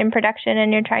you're in production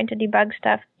and you're trying to debug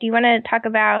stuff. Do you want to talk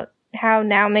about how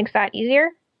Now makes that easier?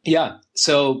 Yeah.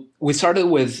 So we started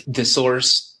with the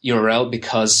source URL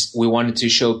because we wanted to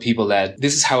show people that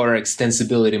this is how our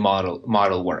extensibility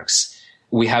model works.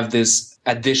 We have this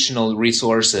additional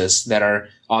resources that are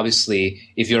obviously,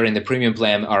 if you're in the premium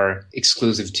plan, are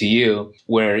exclusive to you,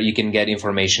 where you can get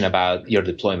information about your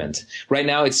deployment. Right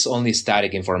now, it's only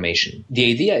static information.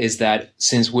 The idea is that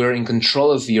since we're in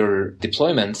control of your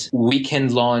deployment, we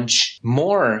can launch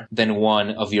more than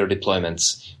one of your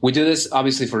deployments. We do this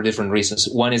obviously for different reasons.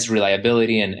 One is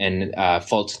reliability and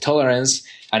fault tolerance.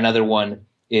 Another one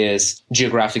is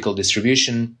geographical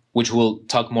distribution, which we'll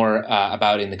talk more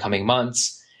about in the coming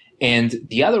months. And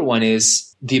the other one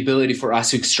is the ability for us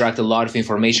to extract a lot of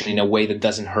information in a way that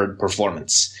doesn't hurt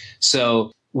performance.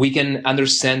 So we can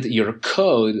understand your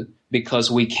code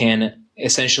because we can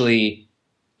essentially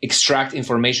extract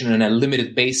information on a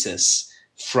limited basis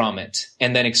from it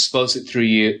and then expose it to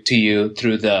you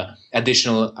through the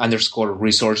additional underscore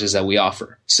resources that we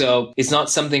offer. So it's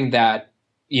not something that,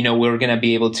 we're going to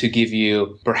be able to give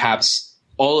you perhaps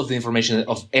all of the information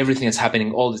of everything that's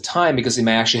happening all the time, because it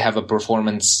may actually have a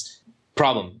performance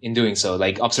problem in doing so.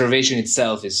 Like observation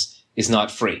itself is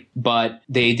not free. But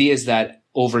the idea is that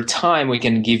over time, we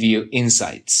can give you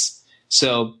insights.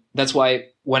 So that's why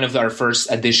one of our first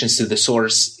additions to the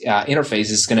source interface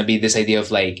is going to be this idea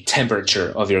of like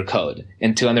temperature of your code,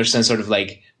 and to understand sort of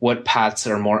like what paths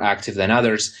are more active than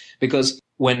others. Because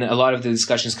when a lot of the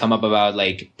discussions come up about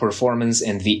like performance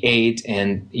and V8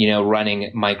 and, running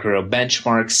micro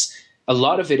benchmarks, a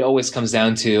lot of it always comes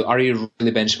down to, are you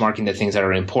really benchmarking the things that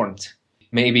are important?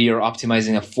 Maybe you're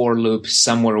optimizing a for loop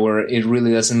somewhere where it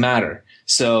really doesn't matter.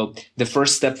 So the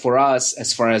first step for us,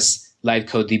 as far as live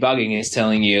code debugging, is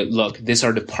telling you, look, these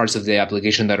are the parts of the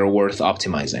application that are worth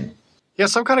optimizing.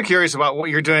 Yes, I'm kind of curious about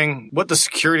what you're doing, what the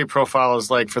security profile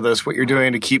is like for this, what you're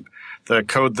doing to keep the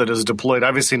code that is deployed,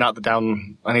 obviously not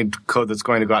any code that's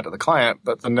going to go out to the client,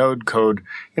 but the node code,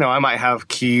 I might have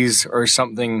keys or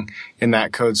something in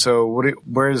that code. So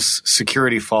where does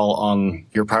security fall on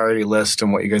your priority list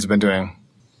and what you guys have been doing?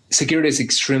 Security is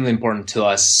extremely important to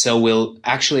us. So we'll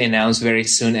actually announce very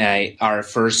soon our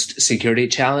first security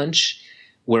challenge,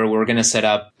 where we're going to set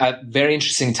up a very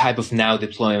interesting type of Now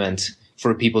deployment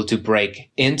for people to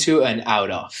break into and out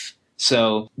of.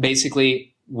 So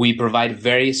basically, we provide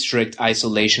very strict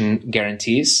isolation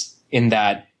guarantees in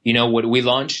that, what we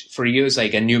launch for you is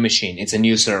like a new machine. It's a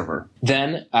new server.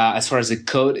 Then, as far as the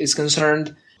code is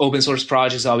concerned, open source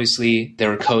projects, obviously,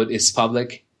 their code is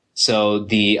public. So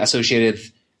the associated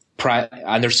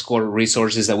underscore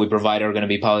resources that we provide are going to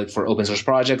be public for open source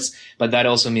projects. But that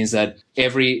also means that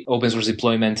every open source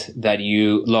deployment that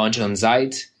you launch on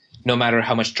Zeit, no matter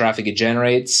how much traffic it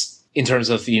generates, in terms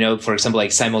of, for example,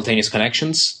 like simultaneous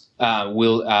connections,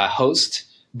 will host,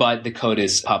 but the code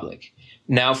is public.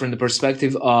 Now, from the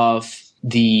perspective of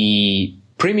the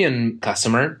premium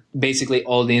customer, basically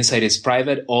all the insight is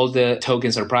private. All the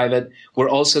tokens are private. We're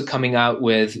also coming out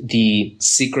with the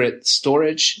secret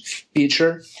storage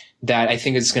feature that I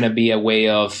think is going to be a way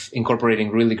of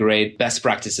incorporating really great best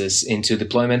practices into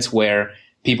deployments where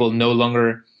people no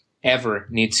longer ever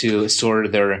need to store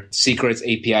their secrets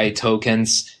API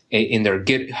tokens in their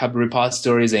GitHub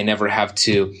repositories. They never have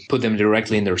to put them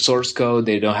directly in their source code.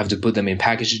 They don't have to put them in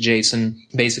package.json.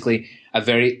 Basically, a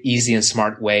very easy and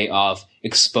smart way of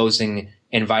exposing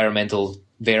environmental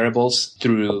variables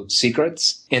through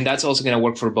secrets. And that's also going to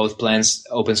work for both plans,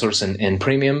 open source and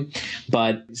premium.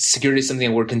 But security is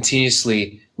something we're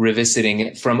continuously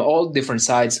revisiting from all different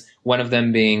sides, one of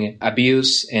them being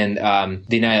abuse and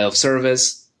denial of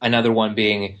service, another one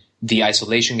being the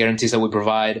isolation guarantees that we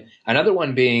provide, another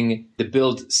one being the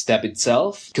build step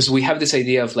itself, because we have this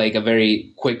idea of like a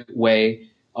very quick way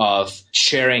of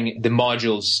sharing the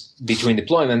modules between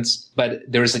deployments. But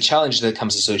there is a challenge that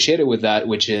comes associated with that,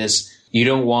 which is you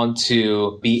don't want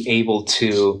to be able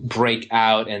to break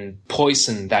out and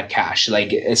poison that cache,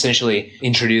 like essentially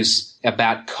introduce a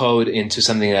bad code into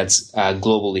something that's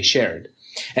globally shared.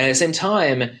 And at the same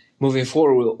time, moving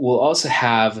forward, we'll also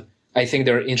have, I think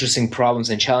there are interesting problems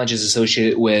and challenges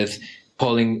associated with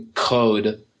pulling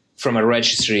code from a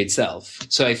registry itself.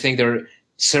 So I think there are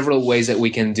several ways that we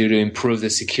can do to improve the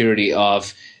security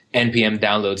of NPM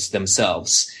downloads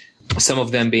themselves. Some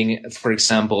of them being, for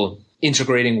example,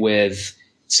 integrating with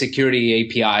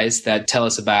security APIs that tell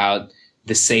us about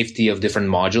the safety of different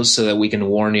modules so that we can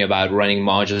warn you about running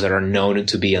modules that are known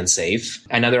to be unsafe.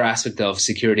 Another aspect of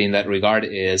security in that regard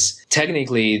is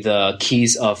technically the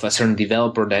keys of a certain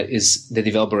developer that is the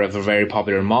developer of a very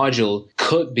popular module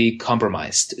could be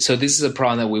compromised. So this is a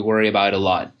problem that we worry about a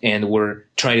lot. And we're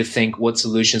trying to think what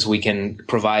solutions we can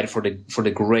provide for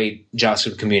the great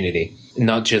JavaScript community,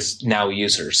 not just now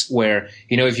users, where,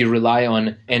 if you rely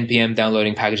on NPM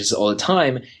downloading packages all the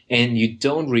time and you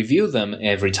don't review them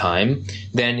every time,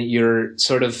 then you're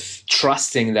sort of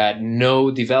trusting that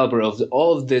no developer of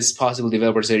all of these possible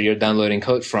developers that you're downloading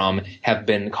code from have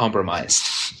been compromised.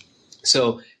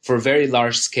 So for very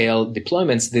large scale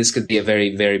deployments, this could be a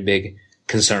very, very big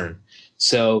concern.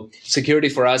 So security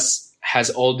for us has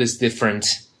all these different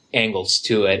angles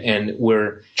to it, and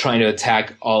we're trying to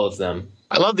attack all of them.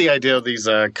 I love the idea of these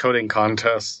coding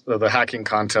contests, the hacking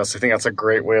contests. I think that's a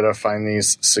great way to find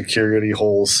these security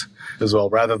holes as well,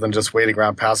 rather than just waiting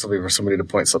around passively for somebody to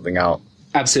point something out.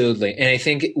 Absolutely. And I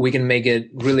think we can make it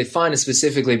really fun,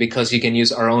 specifically because you can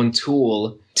use our own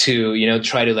tool to,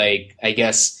 try to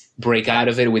break out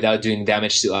of it without doing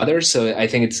damage to others. So I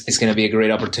think it's going to be a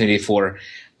great opportunity for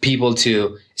people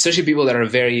to, especially people that are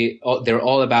they're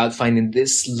all about finding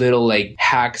this little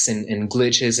hacks and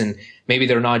glitches, and maybe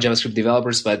they're not JavaScript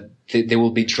developers, but they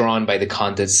will be drawn by the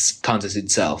contest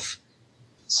itself.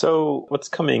 So what's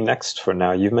coming next for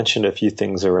now? You've mentioned a few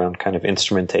things around kind of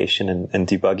instrumentation and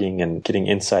debugging and getting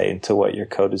insight into what your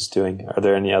code is doing. Are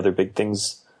there any other big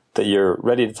things that you're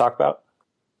ready to talk about?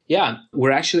 Yeah,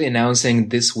 we're actually announcing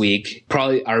this week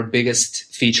probably our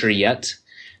biggest feature yet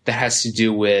that has to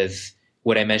do with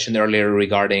what I mentioned earlier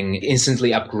regarding instantly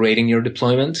upgrading your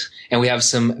deployment. And we have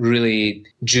some really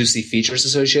juicy features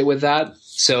associated with that.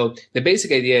 So the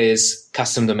basic idea is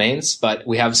custom domains, but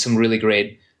we have some really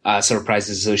great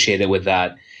surprises associated with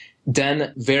that.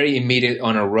 Then very immediate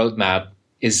on our roadmap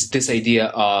is this idea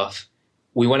of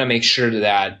we want to make sure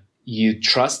that you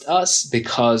trust us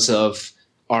because of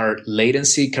our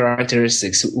latency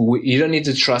characteristics. You don't need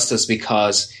to trust us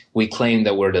because we claim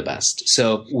that we're the best.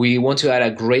 So we want to add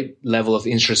a great level of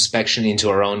introspection into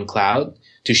our own cloud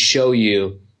to show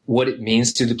you what it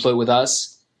means to deploy with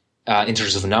us in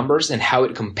terms of numbers and how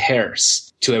it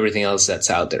compares to everything else that's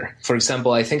out there. For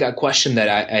example, I think a question that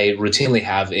I routinely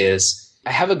have is,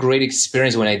 I have a great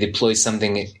experience when I deploy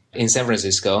something in San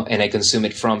Francisco and I consume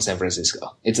it from San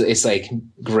Francisco. It's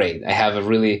great. I have a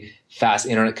really fast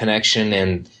internet connection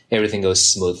and everything goes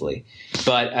smoothly.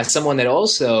 But as someone that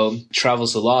also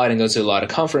travels a lot and goes to a lot of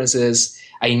conferences,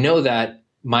 I know that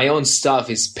my own stuff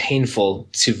is painful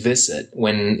to visit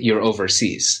when you're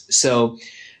overseas. So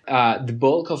the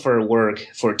bulk of our work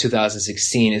for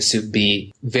 2016 is to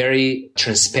be very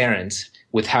transparent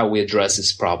with how we address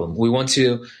this problem. We want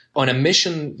to, on a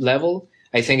mission level,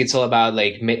 I think it's all about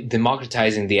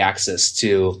democratizing the access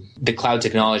to the cloud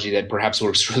technology that perhaps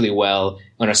works really well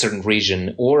on a certain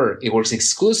region, or it works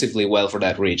exclusively well for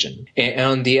that region. And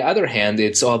on the other hand,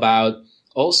 it's all about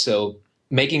also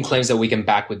making claims that we can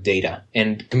back with data,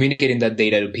 and communicating that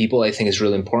data to people, I think, is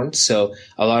really important. So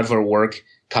a lot of our work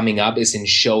coming up is in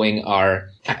showing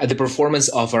the performance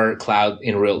of our cloud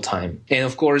in real time. And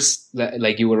of course,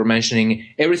 like you were mentioning,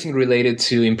 everything related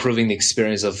to improving the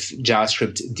experience of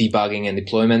JavaScript debugging and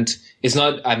deployment is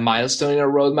not a milestone in our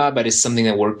roadmap, but it's something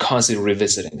that we're constantly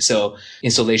revisiting. So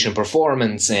installation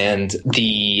performance and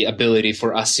the ability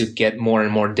for us to get more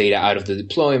and more data out of the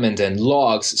deployment and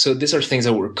logs. So these are things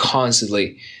that we're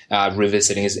constantly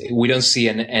revisiting. We don't see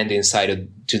an end in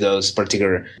sight to those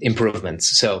particular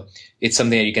improvements. So it's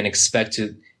something that you can expect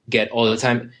to get all the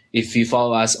time. If you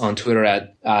follow us on Twitter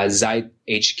at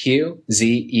ZeitHQ,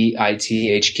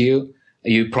 ZEITHQ,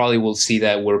 you probably will see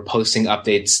that we're posting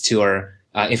updates to our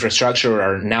infrastructure,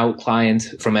 our Now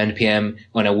client from NPM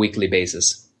on a weekly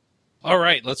basis. All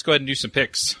right, let's go ahead and do some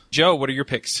picks. Joe, what are your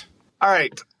picks? All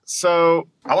right, so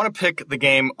I want to pick the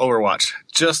game Overwatch.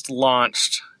 Just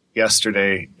launched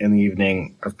yesterday in the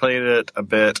evening. I've played it a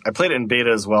bit. I played it in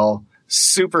beta as well.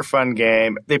 Super fun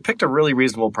game. They picked a really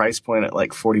reasonable price point at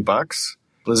like $40.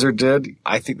 Blizzard did.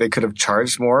 I think they could have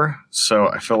charged more, so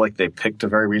I feel like they picked a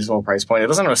very reasonable price point. It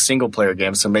doesn't have a single-player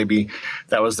game, so maybe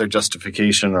that was their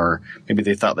justification, or maybe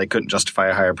they thought they couldn't justify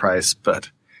a higher price, but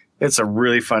it's a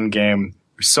really fun game.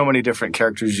 There's so many different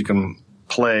characters you can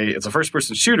play. It's a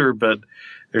first-person shooter, but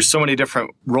there's so many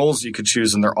different roles you could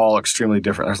choose, and they're all extremely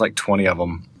different. There's like 20 of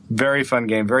them. Very fun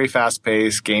game, very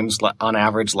fast-paced. Games on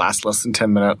average last less than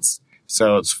 10 minutes.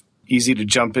 So it's easy to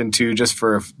jump into just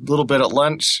for a little bit at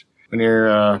lunch when you're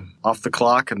off the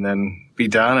clock, and then be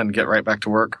done and get right back to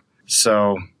work.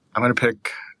 So I'm going to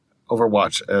pick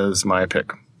Overwatch as my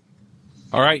pick.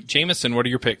 All right, Jameson, what are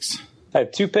your picks? I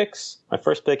have 2 picks. My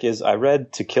first pick is I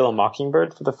read To Kill a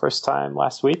Mockingbird for the first time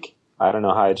last week. I don't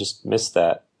know how I just missed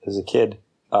that as a kid.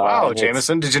 Wow,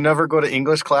 Jameson, did you never go to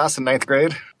English class in 9th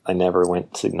grade? I never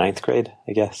went to 9th grade,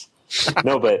 I guess.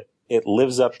 No, but it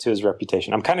lives up to his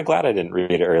reputation. I'm kind of glad I didn't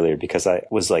read it earlier because I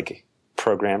was like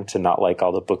programmed to not like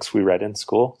all the books we read in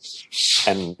school.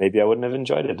 And maybe I wouldn't have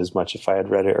enjoyed it as much if I had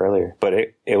read it earlier. But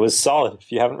it was solid.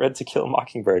 If you haven't read To Kill a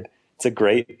Mockingbird, it's a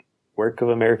great work of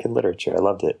American literature. I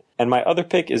loved it. And my other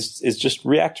pick is just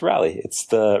React Rally. It's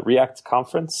the React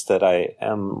conference that I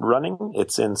am running.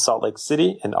 It's in Salt Lake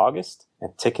City in August,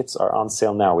 and tickets are on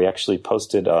sale now. We actually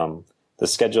posted the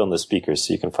schedule and the speakers,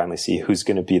 so you can finally see who's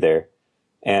going to be there.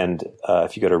 And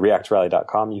if you go to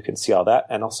reactrally.com, you can see all that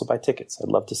and also buy tickets. I'd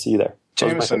love to see you there.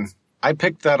 Jameson, I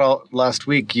picked that out last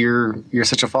week. You're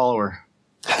such a follower.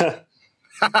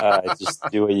 Just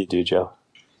do what you do, Joe.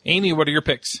 Amy, what are your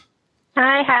picks?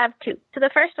 I have 2. So the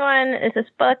first one is this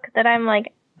book that I'm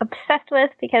like obsessed with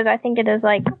because I think it is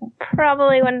like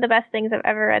probably one of the best things I've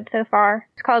ever read so far.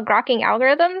 It's called Grokking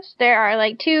Algorithms. There are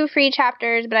like 2 free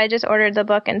chapters, but I just ordered the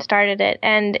book and started it.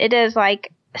 And it is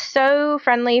like so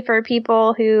friendly for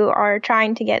people who are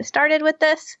trying to get started with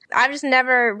this. I've just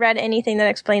never read anything that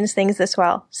explains things this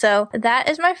well. So that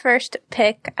is my first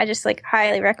pick. I just like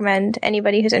highly recommend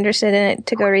anybody who's interested in it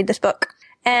to go read this book.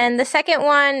 And the second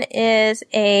one is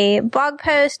a blog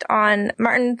post on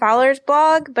Martin Fowler's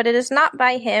blog, but it is not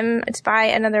by him. It's by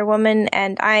another woman,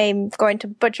 and I'm going to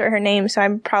butcher her name, so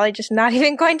I'm probably just not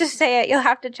even going to say it. You'll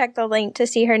have to check the link to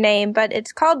see her name, but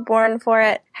it's called Born for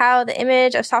It, How the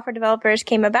Image of Software Developers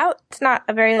Came About. It's not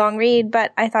a very long read,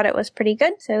 but I thought it was pretty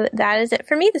good, so that is it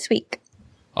for me this week.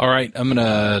 All right, I'm going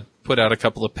to put out a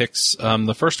couple of picks.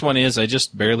 The first one is I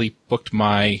just barely booked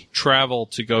my travel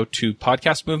to go to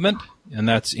Podcast Movement, and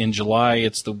that's in July.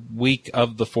 It's the week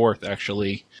of the 4th,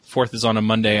 actually. 4th is on a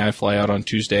Monday. I fly out on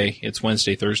Tuesday. It's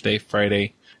Wednesday, Thursday,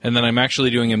 Friday. And then I'm actually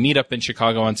doing a meetup in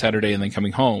Chicago on Saturday and then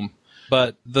coming home.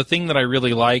 But the thing that I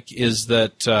really like is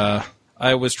that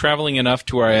I was traveling enough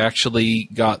to where I actually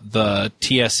got the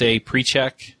TSA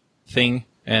pre-check thing,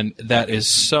 and that is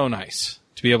so nice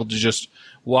to be able to just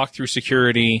walk through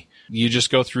security. You just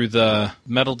go through the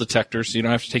metal detector, so you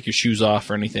don't have to take your shoes off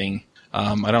or anything.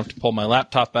 I don't have to pull my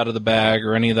laptop out of the bag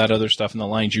or any of that other stuff, and the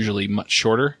line's usually much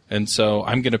shorter. And so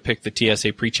I'm going to pick the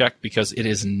TSA pre-check because it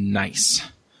is nice.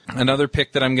 Another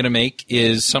pick that I'm going to make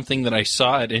is something that I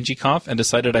saw at NGConf and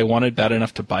decided I wanted bad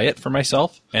enough to buy it for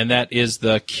myself, and that is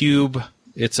the Cube.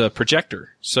 It's a projector.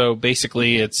 So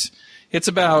basically it's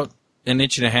about 1.5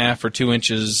 inches or 2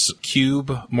 inches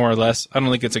cube, more or less. I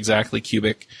don't think it's exactly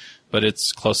cubic, but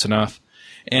it's close enough.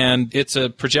 And it's a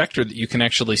projector that you can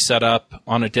actually set up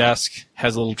on a desk,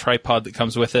 has a little tripod that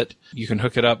comes with it. You can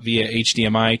hook it up via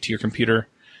HDMI to your computer,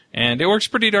 and it works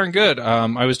pretty darn good.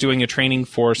 I was doing a training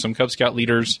for some Cub Scout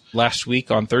leaders last week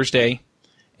on Thursday,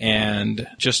 and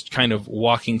just kind of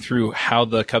walking through how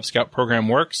the Cub Scout program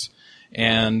works.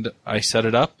 And I set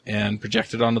it up and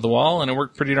projected onto the wall, and it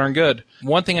worked pretty darn good.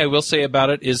 One thing I will say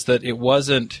about it is that it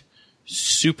wasn't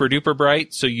super duper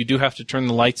bright, so you do have to turn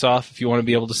the lights off if you want to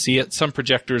be able to see it. Some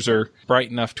projectors are bright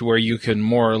enough to where you can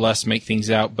more or less make things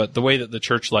out, but the way that the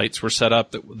church lights were set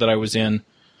up that I was in,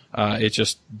 it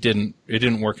just didn't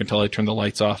work until I turned the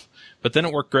lights off. But then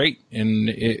it worked great, and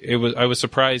I was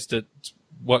surprised at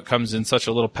what comes in such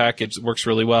a little package. It works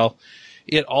really well.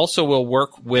 It also will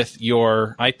work with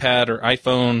your iPad or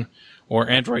iPhone or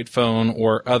Android phone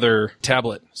or other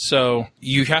tablet. So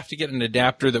you have to get an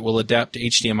adapter that will adapt to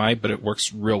HDMI, but it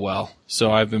works real well.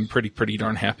 So I've been pretty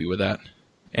darn happy with that.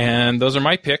 And those are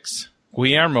my picks.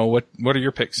 Guillermo, what are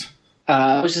your picks?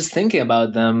 I was just thinking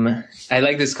about them. I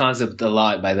like this concept a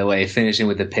lot, by the way, finishing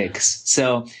with the picks.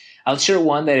 So I'll share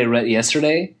one that I read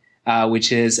yesterday,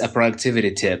 which is a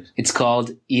productivity tip. It's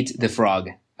called Eat the Frog.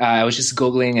 I was just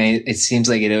Googling, and it seems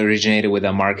like it originated with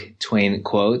a Mark Twain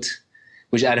quote,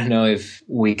 which I don't know if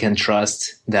we can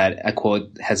trust that a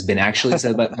quote has been actually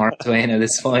said by Mark Twain at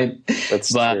this point.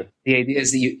 That's but true. The idea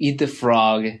is that you eat the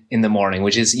frog in the morning,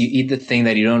 which is you eat the thing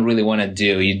that you don't really want to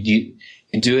do. You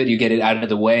do it, you get it out of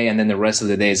the way, and then the rest of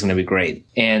the day is going to be great.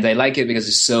 And I like it because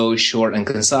it's so short and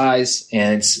concise,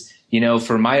 and it's,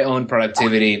 for my own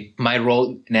productivity, my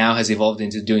role now has evolved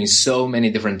into doing so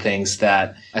many different things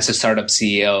that as a startup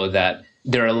CEO that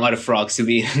there are a lot of frogs to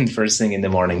be eaten first thing in the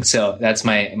morning. So that's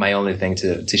my only thing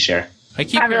to share. I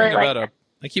keep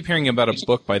hearing about a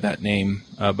book by that name,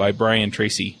 by Brian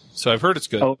Tracy. So I've heard it's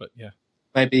good, but yeah.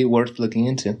 Might be worth looking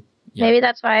into. Yeah. Maybe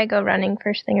that's why I go running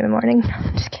first thing in the morning.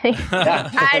 I'm just kidding.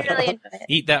 I really enjoy it.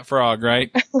 Eat that frog, right?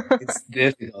 It's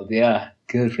difficult. Yeah.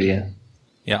 Good for you.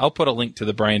 Yeah, I'll put a link to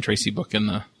the Brian Tracy book in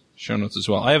the show notes as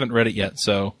well. I haven't read it yet,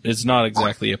 so it's not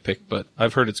exactly a pick, but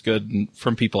I've heard it's good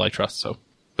from people I trust. So,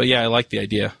 but yeah, I like the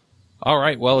idea. All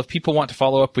right. Well, if people want to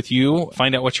follow up with you,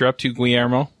 find out what you're up to,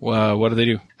 Guillermo, what do they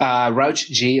do? Rauch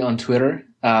G on Twitter,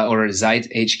 or Zeit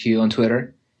HQ on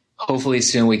Twitter. Hopefully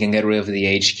soon we can get rid of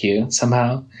the HQ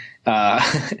somehow.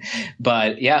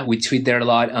 But yeah, we tweet there a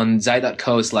lot on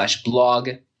Zeit.co/blog.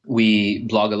 We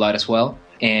blog a lot as well.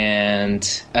 And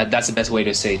that's the best way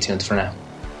to stay tuned for now.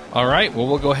 All right. Well,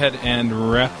 we'll go ahead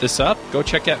and wrap this up. Go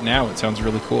check out Now. It sounds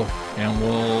really cool. And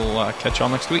we'll catch y'all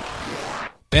next week.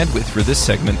 Bandwidth for this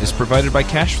segment is provided by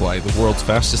CacheFly, the world's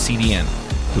fastest CDN.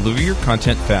 Deliver your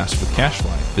content fast with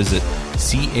CacheFly. Visit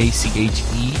CacheFly.com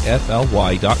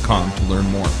to learn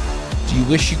more. Do you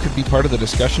wish you could be part of the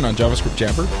discussion on JavaScript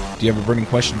Jabber? Do you have a burning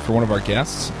question for one of our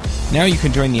guests? Now you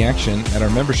can join the action at our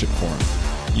membership forum.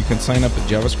 You can sign up at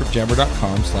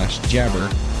javascriptjabber.com/jabber,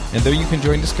 and there you can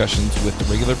join discussions with the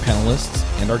regular panelists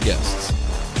and our guests.